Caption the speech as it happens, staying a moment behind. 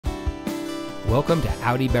Welcome to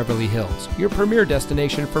Audi Beverly Hills, your premier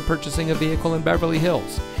destination for purchasing a vehicle in Beverly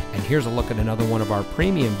Hills. And here's a look at another one of our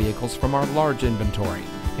premium vehicles from our large inventory.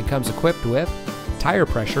 It comes equipped with tire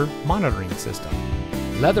pressure monitoring system,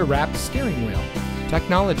 leather-wrapped steering wheel,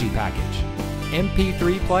 technology package,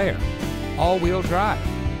 MP3 player, all-wheel drive,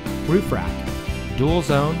 roof rack, dual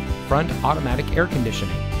zone front automatic air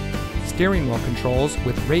conditioning, steering wheel controls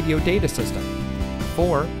with radio data system,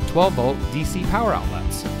 4 12-volt DC power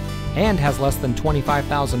outlets, and has less than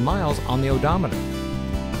 25,000 miles on the odometer.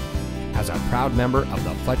 As a proud member of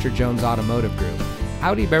the Fletcher Jones Automotive Group,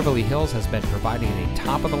 Audi Beverly Hills has been providing a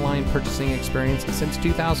top-of-the-line purchasing experience since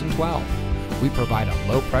 2012. We provide a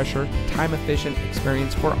low-pressure, time-efficient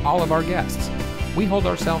experience for all of our guests. We hold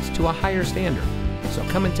ourselves to a higher standard. So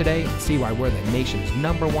come in today and see why we're the nation's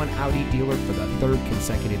 #1 Audi dealer for the 3rd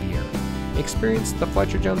consecutive year. Experience the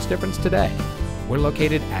Fletcher Jones difference today. We're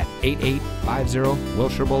located at 8850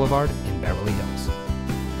 Wilshire Boulevard in Beverly Hills.